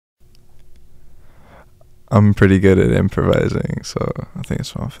I'm pretty good at improvising, so I think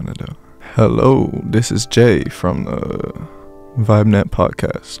that's what I'm finna do. Hello, this is Jay from the VibeNet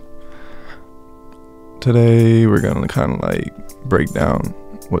Podcast. Today we're gonna kind of like break down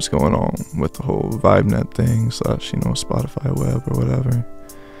what's going on with the whole VibeNet thing / Spotify web or whatever.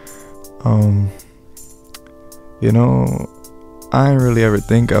 I didn't really ever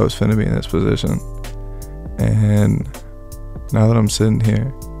think I was finna be in this position, and now that I'm sitting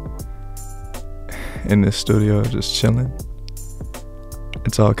here in this studio just chilling,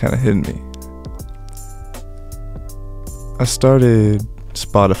 it's all kind of hitting me. I started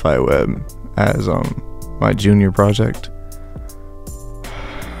Spotify web as my junior project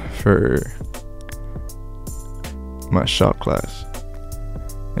for my shop class,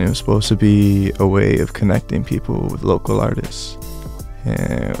 and it was supposed to be a way of connecting people with local artists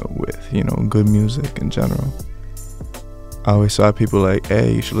and with good music in general. I always saw people like,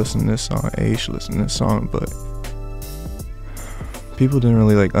 hey, you should listen to this song, hey, you should listen to this song, but people didn't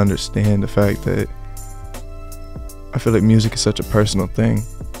really like understand the fact that I feel like music is such a personal thing,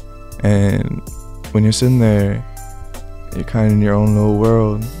 and when you're sitting there, you're kind of in your own little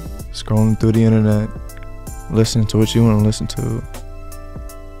world, scrolling through the internet, listening to what you want to listen to.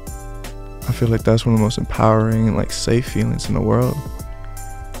 I feel like that's one of the most empowering and like safe feelings in the world.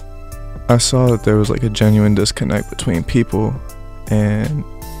 I saw that there was like a genuine disconnect between people and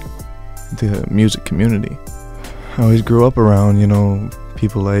the music community. I always grew up around,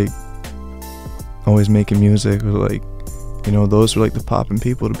 people like always making music, or like, those were like the poppin'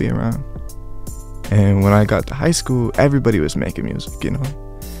 people to be around. And when I got to high school, everybody was making music,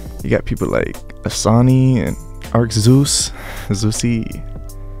 You got people like Asani and Arc Zeus, Zeusy,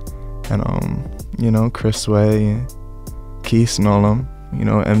 and Chris Sway, and Keith and all them,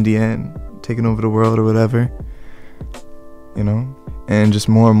 MDN taking over the world or whatever, and just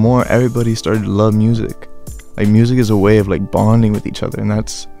more and more everybody started to love music. Like, music is a way of like bonding with each other, and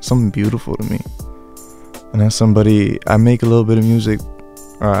that's something beautiful to me. And as somebody, I make a little bit of music,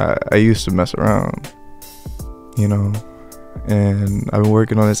 I used to mess around, and I've been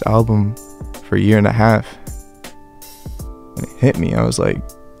working on this album for a year and a half, and it hit me. I was like,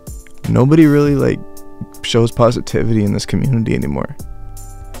 nobody really like shows positivity in this community anymore,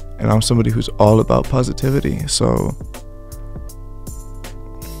 and I'm somebody who's all about positivity, so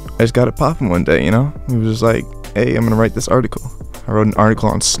I just got it popping one day. It was just like, hey, I'm gonna write this article. I wrote an article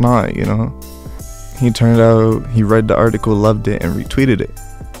on Snot. He turned out, he read the article, loved it, and retweeted it.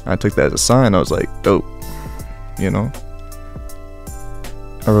 I took that as a sign. I was like, dope. I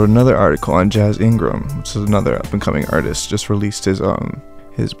wrote another article on Jazz Ingram, which is another up-and-coming artist, just released his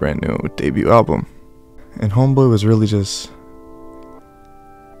brand new debut album. And homeboy was really just,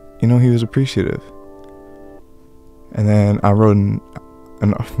 he was appreciative. And then I wrote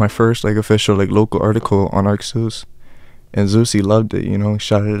my first like official like local article on Arc Zeus, and Zeusy loved it.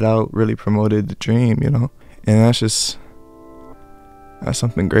 Shouted it out, really promoted the dream. And that's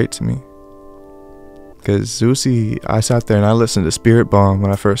something great to me. Because Zeusy, I sat there and I listened to Spirit Bomb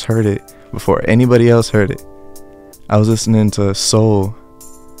when I first heard it, before anybody else heard it. I was listening to Soul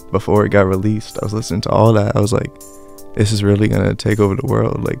before it got released. I was listening to all that. I was like, this is really gonna take over the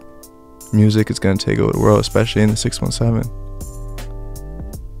world. Like, music is gonna take over the world, especially in the 617.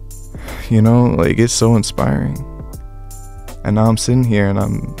 Like, it's so inspiring. And now I'm sitting here and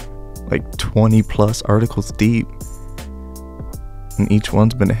I'm like 20 plus articles deep, and each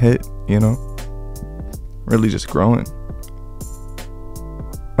one's been a hit, really just growing.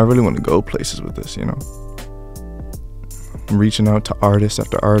 I really want to go places with this, I'm reaching out to artist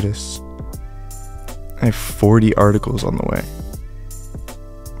after artist. I have 40 articles on the way.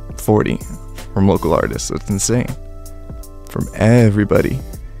 40 from local artists. That's insane. From everybody.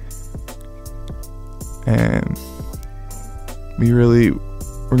 And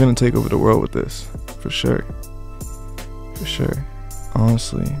we're gonna take over the world with this, for sure.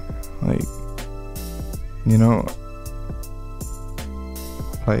 Honestly, like,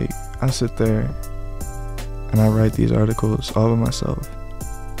 like, I sit there and I write these articles all by myself.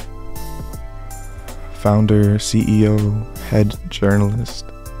 Founder, CEO, head journalist.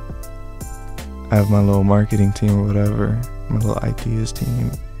 I have my little marketing team or whatever, my little ideas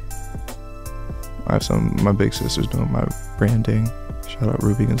team. I have my big sisters doing my branding. Shout out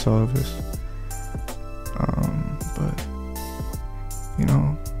Ruby Gonsalves. But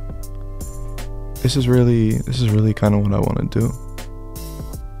this is really kind of what I want to do.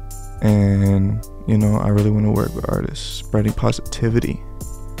 And I really want to work with artists, spreading positivity,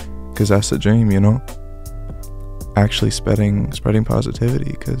 because that's the dream. Actually spreading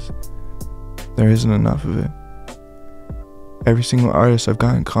positivity, because there isn't enough of it. Every single artist I've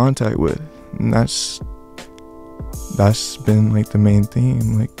got in contact with, and that's that's been like the main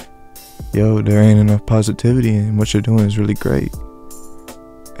theme. Like, yo, there ain't enough positivity, and what you're doing is really great.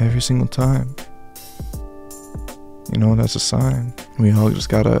 Every single time. You know, that's a sign. We all just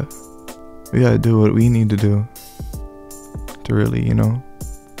gotta do what we need to do to really, you know,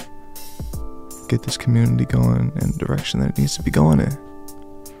 get this community going in the direction that it needs to be going in.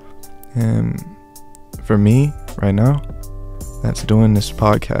 And for me, right now, that's doing this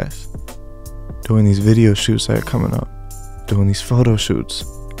podcast, doing these video shoots that are coming up, doing these photo shoots,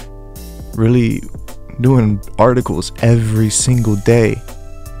 really doing articles every single day.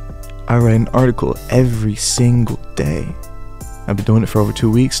 I write an article every single day. I've been doing it for over 2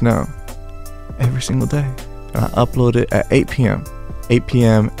 weeks now. Every single day. And I upload it at 8 p.m. 8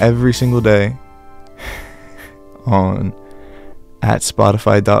 p.m. every single day on at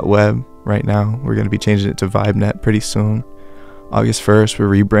spotify.web. Right now, we're going to be changing it to VibeNet pretty soon. August 1st, we're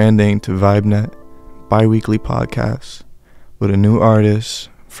rebranding to VibeNet, bi-weekly podcast with a new artist.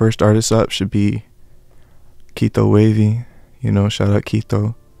 First artist up should be Keto Wavy. You know, shout out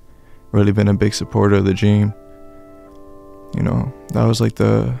Keto. Really been a big supporter of the dream. You know, that was like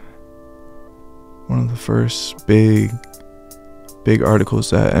one of the first big articles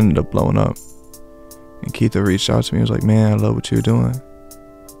that ended up blowing up. And Keto reached out to me. He was like, man, I love what you're doing.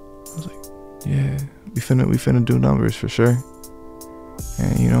 I was like, yeah, we finna do numbers for sure.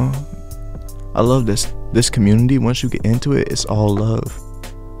 And you know, I love this community. Once you get into it, it's all love.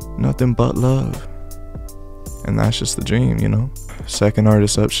 Nothing but love. And that's just the dream, you know. Second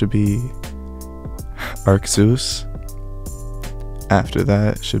artist up should be Arc Zeus. After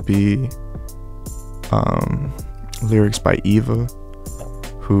that should be lyrics by Eva,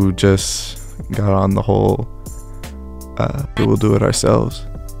 who just got on the whole we'll do it ourselves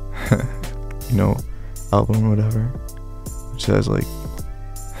you know, album or whatever, which has like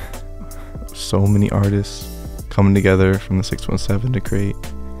so many artists coming together from the 617 to create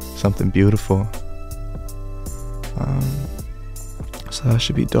something beautiful. So that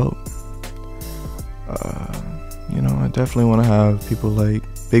should be dope. You know, I definitely want to have people like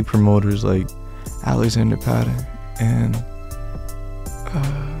big promoters like Alexander Patton and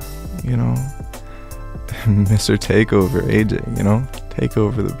you know, Mr. Takeover, AJ, you know, take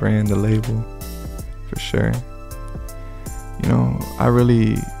over the brand, the label, for sure. You know, I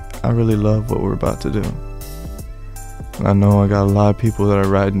really love what we're about to do. And I know I got a lot of people that are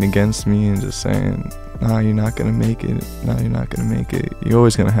riding against me and just saying, nah, you're not gonna make it. Nah, you're not gonna make it. You're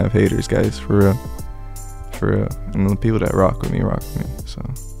always gonna have haters, guys, for real. For real. And the people that rock with me. So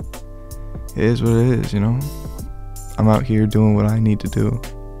it is what it is, you know. I'm out here doing what I need to do,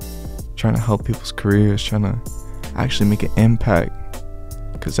 trying to help people's careers, trying to actually make an impact,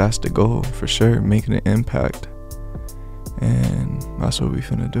 because that's the goal for sure, making an impact. And that's what we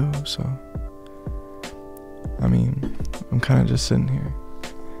finna do. So I mean, I'm kind of just sitting here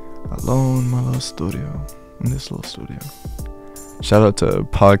alone in my little studio, in this little studio. Shout out to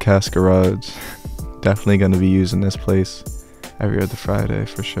Podcast Garage. Definitely going to be using this place every other Friday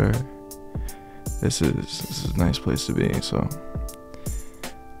for sure. This is a nice place to be. So,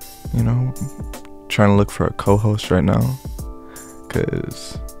 you know, trying to look for a co-host right now,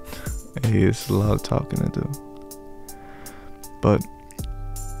 because it's a lot of talking to do. But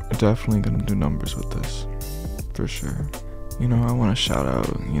we're definitely going to do numbers with this for sure. You know, I want to shout out,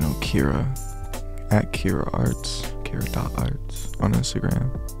 you know, Kira at Kira.arts on Instagram,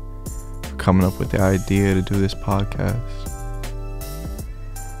 for coming up with the idea to do this podcast.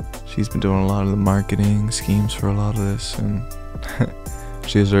 She's been doing a lot of the marketing schemes for a lot of this, and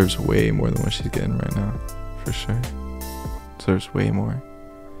she deserves way more than what she's getting right now, for sure. Deserves way more.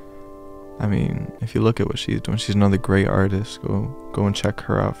 I mean, if you look at what she's doing, she's another great artist. Go and check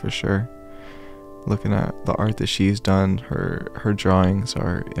her out for sure. Looking at the art that she's done, her drawings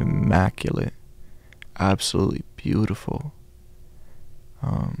are immaculate, absolutely beautiful.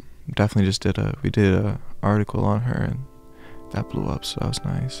 Definitely just did a article on her, and that blew up, so that was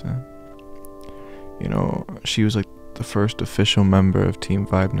nice. And you know, she was like the first official member of Team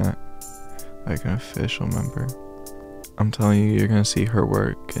VibeNet, like an official member. I'm telling you, you're gonna see her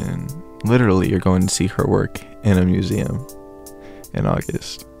work, and literally you're going to see her work in a museum in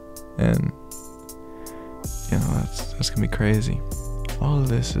August. And you know, that's gonna be crazy. All of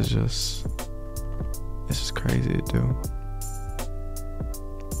this is just crazy to do.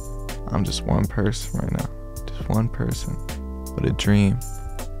 I'm just one person right now, just one person with a dream.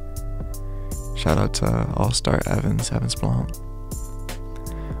 Shout out to All-Star Evans Blount.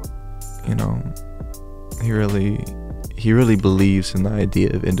 You know, he really believes in the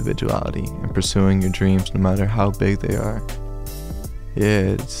idea of individuality and pursuing your dreams no matter how big they are.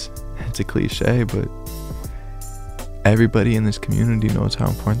 Yeah, it's a cliche, but everybody in this community knows how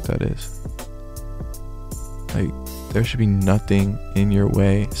important that is. Like, there should be nothing in your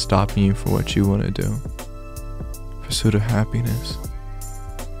way stopping you from what you want to do. Pursuit of happiness.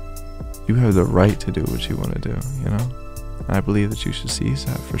 You have the right to do what you want to do, you know? And I believe that you should seize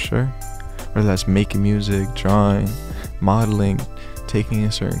that for sure. Whether that's making music, drawing, modeling, taking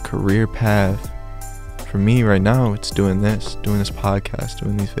a certain career path. For me right now, it's doing this podcast,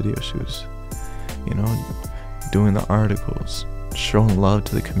 doing these video shoots, you know, doing the articles, showing love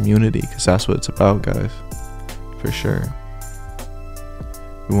to the community, because that's what it's about, guys. For sure.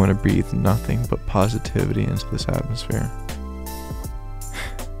 We want to breathe nothing but positivity into this atmosphere.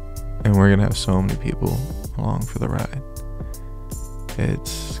 And we're gonna have so many people along for the ride.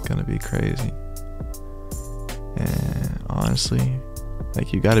 It's gonna be crazy. And honestly,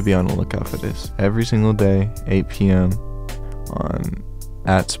 like, you gotta be on the lookout for this. Every single day, 8 p.m. on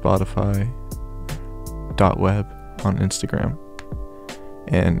 @Spotify.web on Instagram.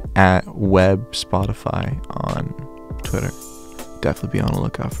 And @WebSpotify on Twitter. Definitely be on the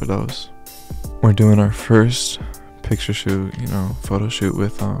lookout for those. We're doing our first picture shoot, you know, photo shoot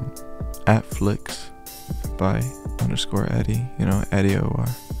with @Flicks by _Eddie, you know, Eddie O.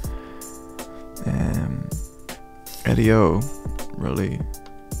 And Eddie O really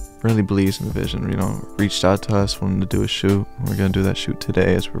believes in the vision, you know, reached out to us, wanted to do a shoot. We're gonna do that shoot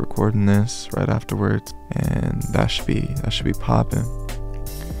today as we're recording this, right afterwards, and that should be popping.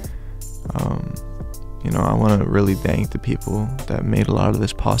 You know, I want to really thank the people that made a lot of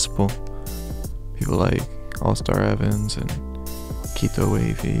this possible. People like All-Star Evans and Keto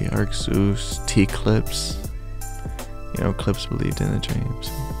Wavy, Arc Zeus, T-Clips. You know, Clips believed in the dreams.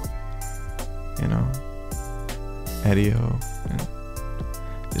 You know, Eddie O, and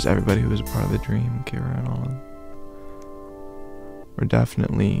just everybody who was a part of the dream, Kira and all of them. We're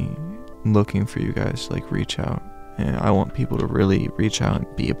definitely looking for you guys to, like, reach out. And I want people to really reach out and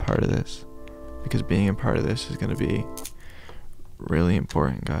be a part of this. Because being a part of this is going to be really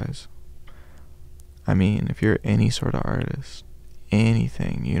important, guys. I mean, if you're any sort of artist,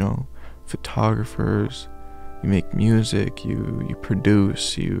 anything, you know, photographers, you make music, you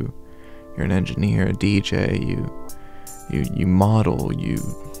produce, you're an engineer, a DJ, you model,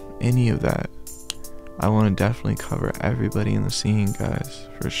 any of that. I want to definitely cover everybody in the scene, guys,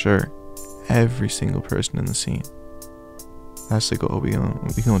 for sure. Every single person in the scene. That's the goal. We're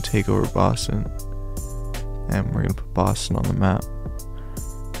gonna take over Boston, and we're gonna put Boston on the map.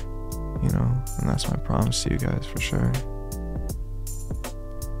 You know, and that's my promise to you guys, for sure.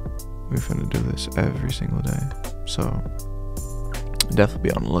 We're gonna do this every single day, so definitely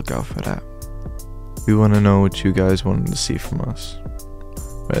be on the lookout for that. We want to know what you guys wanted to see from us,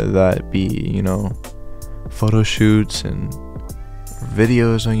 whether that be, you know, photo shoots and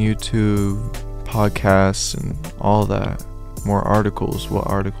videos on YouTube, podcasts, and all that. More articles. What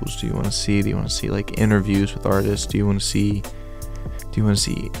articles do you want to see? Do you want to see, like, interviews with artists? Do you want to see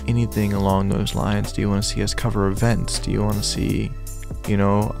anything along those lines? Do you want to see us cover events? Do you want to see, you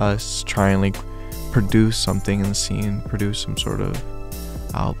know, us try and, like, produce something in the scene, produce some sort of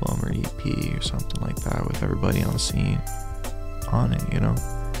album or EP or something like that with everybody on the scene on it, you know?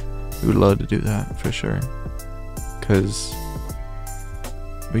 We would love to do that, for sure, because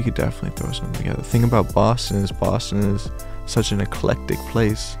we could definitely throw something together. The thing about Boston is such an eclectic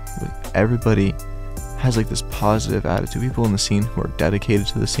place. Everybody has, like, this positive attitude. People in the scene who are dedicated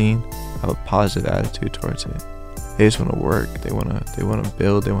to the scene have a positive attitude towards it. They just want to work. They want to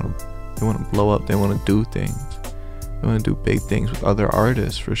build. They want to blow up. They want to do things. They want to do big things with other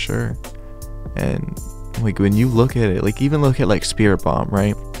artists, for sure. And, like, when you look at it, like, even look at, like, Spirit Bomb,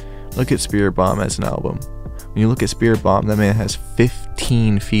 right? Look at Spirit Bomb as an album. When you look at Spirit Bomb, that man has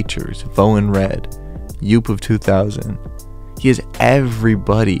 15 features. Vo and Red, Youp of 2000. He has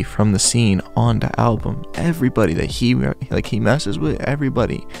everybody from the scene on the album. Everybody that he messes with,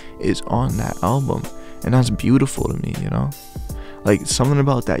 everybody is on that album. And that's beautiful to me, you know? Like, something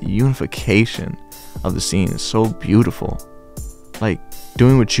about that unification of the scene is so beautiful. Like,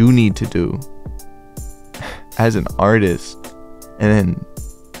 doing what you need to do as an artist, and then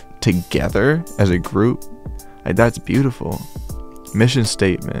together as a group, like, that's beautiful. Mission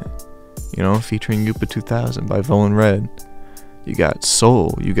Statement, you know, featuring Youp of 2000 by Vo and Red. You got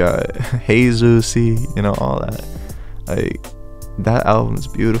Soul, you got Jesus, you know, all that. Like, that album is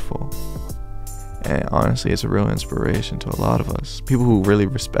beautiful. And honestly, it's a real inspiration to a lot of us. People who really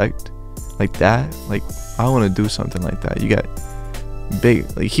respect, like, that. Like, I want to do something like that. You got big,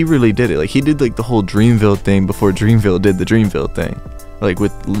 like, he really did it. Like, he did, like, the whole Dreamville thing before Dreamville did the Dreamville thing. Like,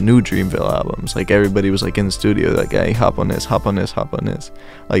 with new Dreamville albums. Like, everybody was, like, in the studio, like, hey, hop on this, hop on this, hop on this.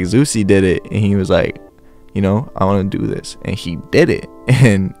 Like, Zeusy did it, and he was like, I want to do this. And he did it,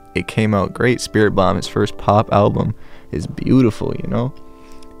 and it came out great. Spirit Bomb, his first pop album, is beautiful.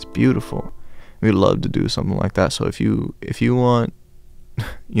 It's beautiful. We'd love to do something like that. So if you want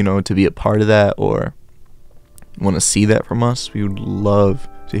to be a part of that, or want to see that from us, we would love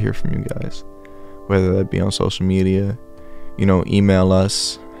to hear from you guys, whether that be on social media. Email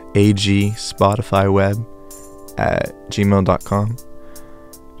us agspotifyweb@gmail.com.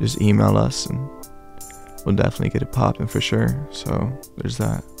 just email us and we'll definitely get it popping for sure. So there's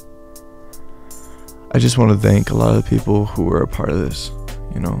that. I just want to thank a lot of the people who were a part of this.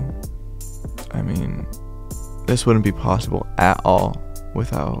 This wouldn't be possible at all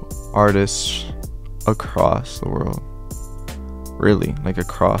without artists across the world. Really, like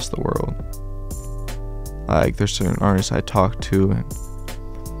across the world. Like there's certain artists I talk to in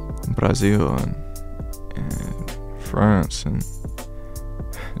Brazil and France and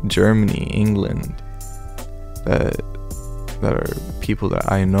Germany, England, that are people that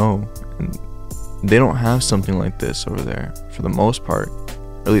I know, and they don't have something like this over there for the most part.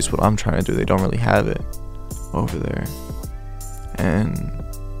 Or at least what I'm trying to do, they don't really have it over there. And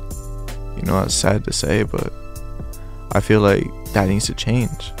it's sad to say, but I feel like that needs to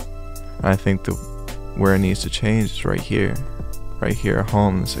change. And I think where it needs to change is right here at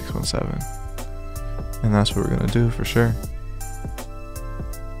home in the 617. And that's what we're gonna do for sure.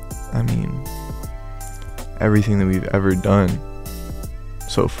 Everything that we've ever done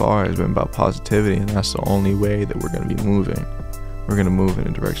so far has been about positivity, and that's the only way that we're gonna be moving. We're gonna move in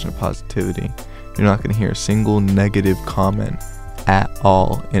a direction of positivity. You're not gonna hear a single negative comment at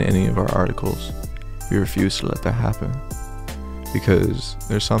all in any of our articles. We refuse to let that happen, because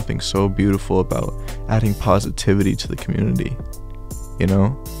there's something so beautiful about adding positivity to the community,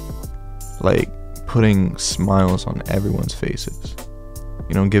 like putting smiles on everyone's faces,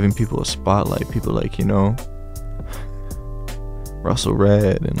 giving people a spotlight. People like Russell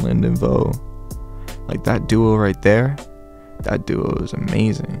Red and Lyndon Vo, like that duo right there. That duo is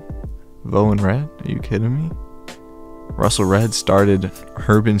amazing. Vo and Red, are you kidding me? Russell Red started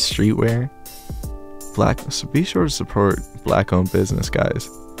Urban Streetwear. So be sure to support black-owned business, guys,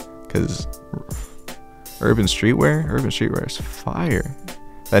 because Urban Streetwear is fire.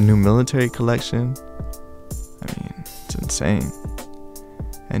 That new military collection, it's insane.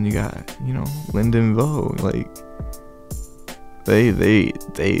 And you got, Lyndon Vo, like they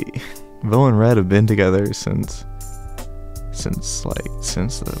Vo and Red have been together since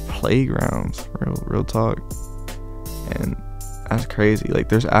the playgrounds, real talk. And that's crazy. Like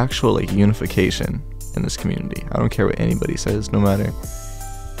there's actual unification in this community. I don't care what anybody says, no matter.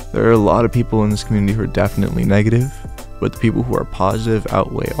 There are a lot of people in this community who are definitely negative, but the people who are positive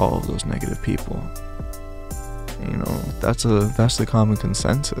outweigh all of those negative people. That's the common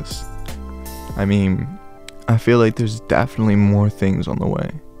consensus. I feel like there's definitely more things on the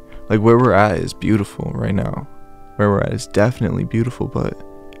way. Like where we're at is beautiful right now. Where we're at is definitely beautiful, but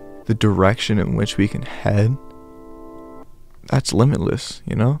the direction in which we can head, that's limitless,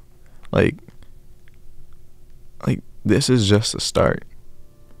 Like this is just the start.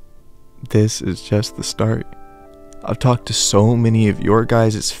 This is just the start. I've talked to so many of your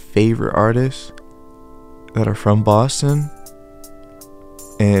guys' favorite artists that are from Boston,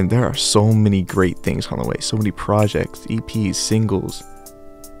 and there are so many great things on the way. So many projects, EPs, singles,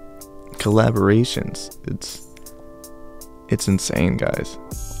 collaborations. It's insane, guys.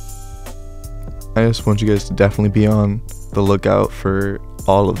 I just want you guys to definitely be on the lookout for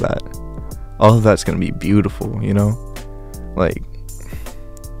all of that. All of that's gonna be beautiful, Like,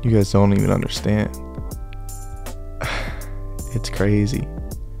 you guys don't even understand. It's crazy.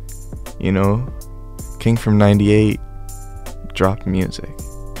 King from 98 dropped music.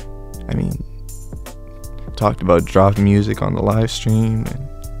 Talked about dropping music on the live stream, and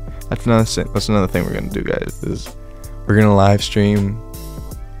that's another thing we're gonna do, guys, is we're gonna live stream.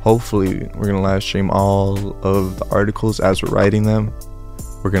 Hopefully we're gonna live stream all of the articles as we're writing them.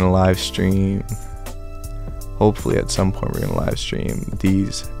 We're gonna live stream, hopefully at some point we're gonna live stream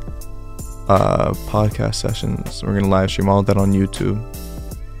these podcast sessions. We're gonna live stream all of that on YouTube.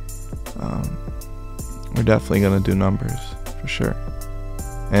 We're definitely gonna do numbers for sure.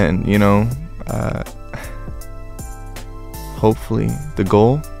 And hopefully the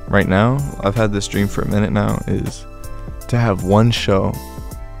goal right now, I've had this dream for a minute now, is to have one show,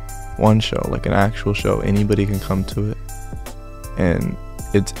 like an actual show. Anybody can come to it, and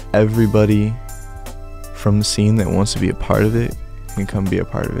it's everybody from the scene that wants to be a part of it can come be a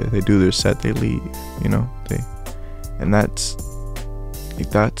part of it. They do their set, they leave, and that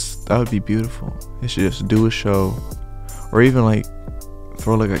would be beautiful. They should just do a show, or even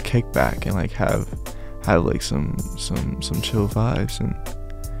throw a kickback and have have like some chill vibes, and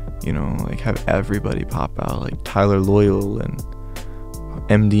you know, like have everybody pop out, like Tyler Loyal and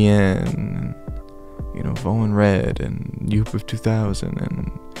MDN and, you know, Vo and Red and Youp of 2000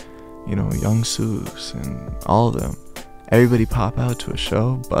 and, you know, Young Soos and all of them. Everybody pop out to a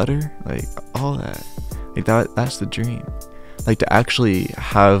show, Butter, like all that. Like that's the dream. Like to actually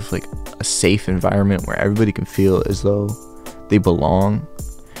have like a safe environment where everybody can feel as though they belong,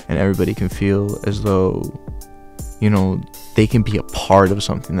 and everybody can feel as though, you know, they can be a part of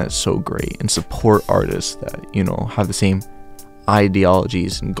something that's so great, and support artists that, you know, have the same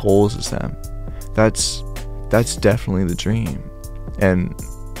ideologies and goals as them. That's definitely the dream. And,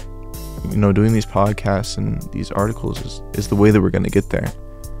 you know, doing these podcasts and these articles is the way that we're gonna get there.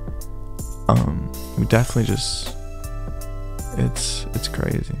 We definitely just, it's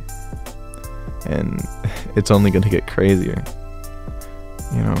crazy, and it's only gonna get crazier.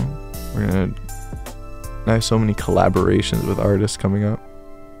 You know, I have so many collaborations with artists coming up.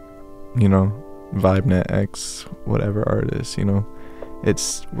 You know, VibeNet X, whatever artists. You know,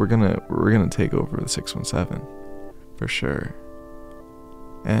 we're gonna take over the 617 for sure.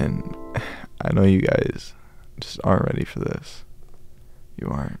 And I know you guys just aren't ready for this. You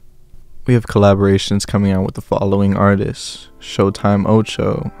aren't. We have collaborations coming out with the following artists: Showtime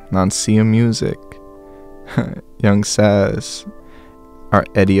Ocho, Nansia Music, Young Sass, our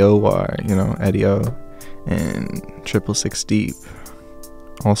Eddie O.Y., you know, Eddie O, and 666 Deep,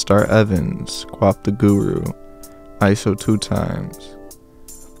 All-Star Evans, Guap the Guru, ISO 2 times,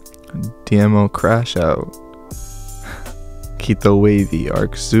 DMO Crash Out, Keto Wavy,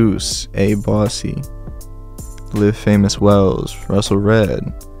 Arc Zeus, A Bossy, Live Famous Wells, Russell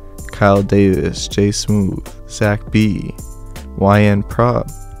Red, Kyle Davis, J Smooth, Zach B, YN Prop,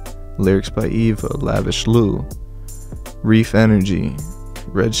 Lyrics by Eva, Lavish Lou, Reef Energy,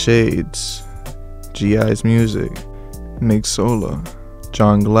 Red Shades, GI's Music, Mig Sola,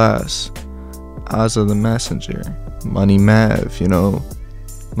 John Glass, Ozza the Messenger, Money Mav. You know,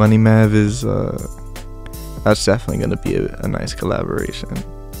 Money Mav is that's definitely gonna be a nice collaboration.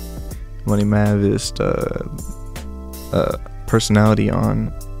 Money Mav is the personality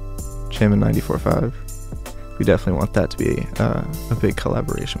on Shaman 94.5. We definitely want that to be a big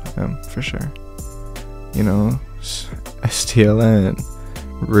collaboration with him for sure. You know, STLN,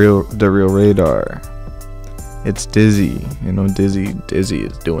 The Real Radar. It's Dizzy. You know, Dizzy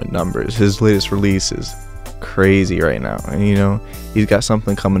is doing numbers. His latest release is crazy right now, and you know, he's got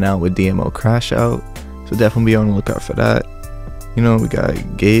something coming out with DMO Crash Out, so definitely be on the lookout for that. You know, we got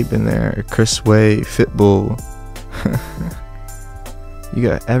Gabe in there, Chris Way, Fitbull. You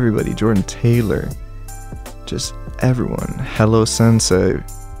got everybody, Jordan Taylor, just everyone. Hello Sensei,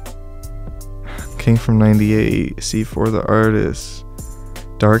 King from 98, C4 the Artist,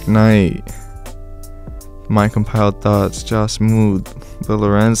 Dark Knight, My Compiled Thoughts, Josh Smooth, the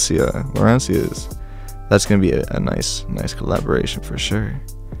Laurencia's. That's gonna be a nice collaboration for sure.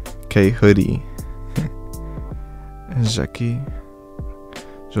 K Hoodie, Jackie,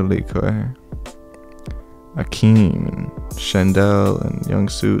 Jolie Coher, Akeem, and Shandell, and Young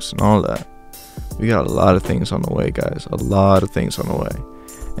Soos, and all that. We got a lot of things on the way, guys. A lot of things on the way.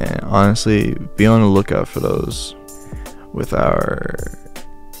 And honestly, be on the lookout for those with our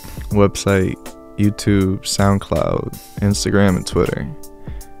website, YouTube, SoundCloud, Instagram, and Twitter.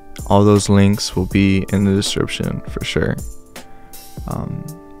 All those links will be in the description for sure.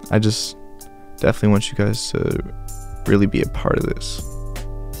 I just definitely want you guys to really be a part of this,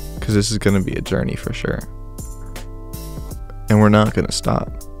 because this is going to be a journey for sure. And we're not going to stop.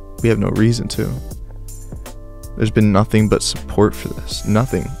 We have no reason to. There's been nothing but support for this.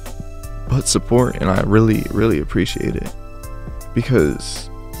 Nothing but support. And I really, really appreciate it. Because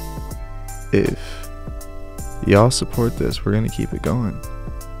if y'all support this, we're going to keep it going.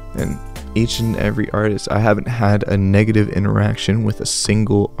 And each and every artist, I haven't had a negative interaction with a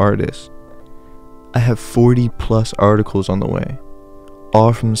single artist. I have 40 plus articles on the way,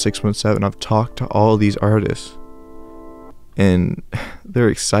 all from the 617. I've talked to all these artists, and they're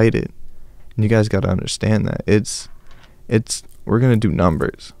excited. And you guys got to understand that we're gonna do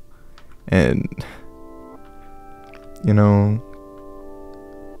numbers, and you know,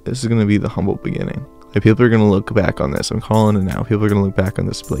 this is gonna be the humble beginning. Like, people are gonna look back on this. I'm calling it now. People are gonna look back on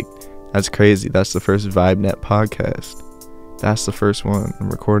this like, that's crazy. That's the first VibeNet podcast. That's the first one. I'm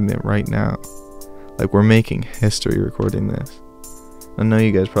recording it right now. Like, we're making history recording this. I know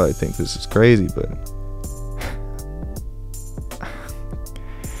you guys probably think this is crazy, but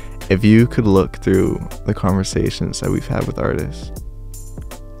if you could look through the conversations that we've had with artists,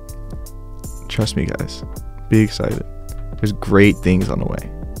 trust me, guys, be excited. There's great things on the way.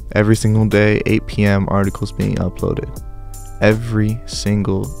 Every single day, 8 p.m. articles being uploaded. Every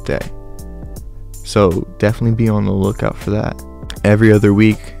single day. So definitely be on the lookout for that. Every other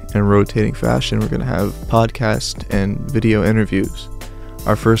week, in rotating fashion, we're going to have podcast and video interviews.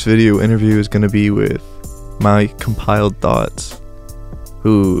 Our first video interview is going to be with my Compiled Thoughts,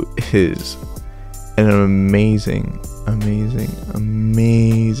 who is an amazing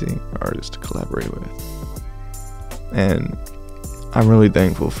artist to collaborate with. And I'm really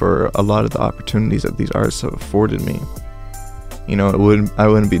thankful for a lot of the opportunities that these artists have afforded me. You know, I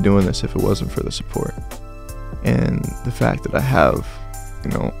wouldn't be doing this if it wasn't for the support. And the fact that I have,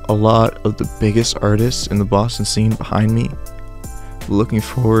 you know, a lot of the biggest artists in the Boston scene behind me, looking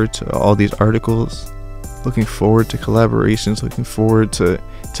forward to all these articles, looking forward to collaborations, looking forward to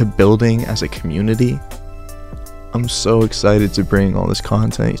building as a community. I'm so excited to bring all this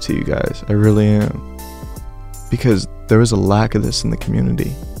content to you guys. I really am. Because there was a lack of this in the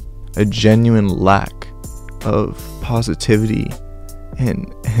community. A genuine lack of positivity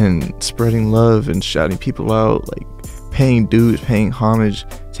and spreading love and shouting people out, like paying dues, paying homage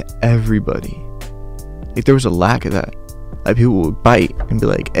to everybody. Like there was a lack of that. Like people would bite and be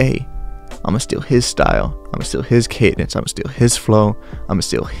like, hey, I'm gonna steal his style, I'm gonna steal his cadence, I'm gonna steal his flow, I'm gonna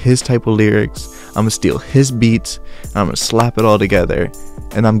steal his type of lyrics, I'm gonna steal his beats, and I'm gonna slap it all together,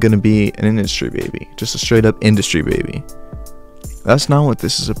 and I'm gonna be an industry baby, just a straight up industry baby. That's not what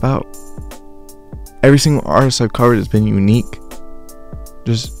this is about. Every single artist I've covered has been unique,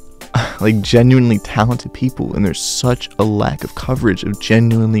 just like genuinely talented people, and there's such a lack of coverage of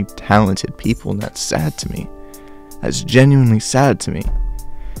genuinely talented people, and that's sad to me. That's genuinely sad to me.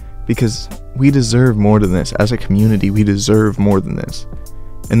 Because we deserve more than this. As a community, we deserve more than this.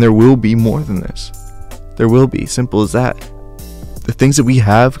 And there will be more than this. There will be. Simple as that. The things that we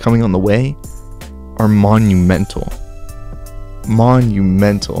have coming on the way are monumental.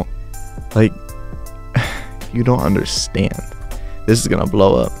 Monumental. Like, you don't understand. This is gonna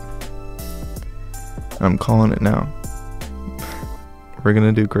blow up. And I'm calling it now. We're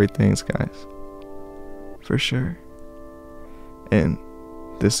gonna do great things, guys. For sure. And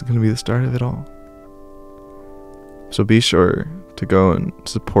this is going to be the start of it all. So be sure to go and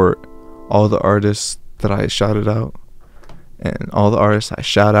support all the artists that I shouted out and all the artists I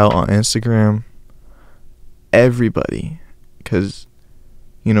shout out on Instagram. Everybody. Because,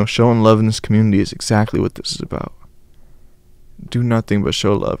 you know, showing love in this community is exactly what this is about. Do nothing but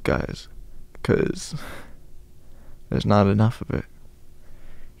show love, guys. Because there's not enough of it.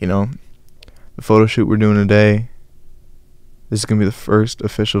 You know, the photo shoot we're doing today, this is going to be the first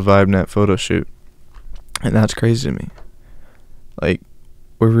official VibeNet photo shoot. And that's crazy to me. Like,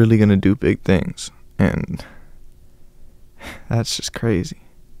 we're really going to do big things. And that's just crazy.